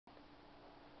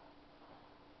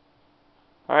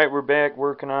Alright, we're back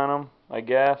working on them, I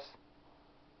guess.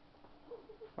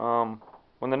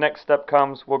 When the next step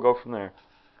comes, we'll go from there.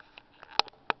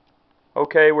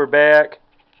 Okay, we're back.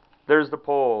 There's the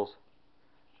poles.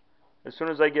 As soon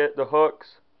as I get the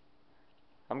hooks,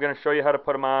 I'm going to show you how to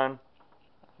put them on.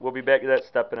 We'll be back to that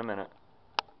step in a minute.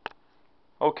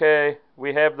 Okay,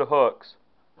 we have the hooks.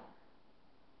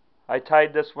 I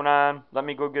tied this one on. Let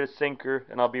me go get a sinker,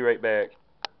 and I'll be right back.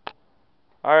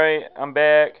 Alright, I'm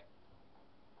back.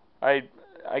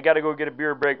 I gotta go get a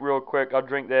beer break real quick. I'll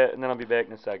drink that, and then I'll be back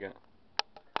in a second.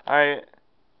 Alright.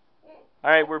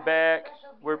 Alright, we're back.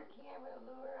 We're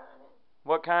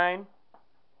What kind?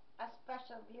 A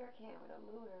special beer can with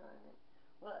a lure on it.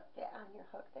 Will it fit on your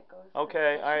hook that goes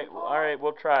Okay, alright,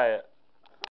 we'll try it.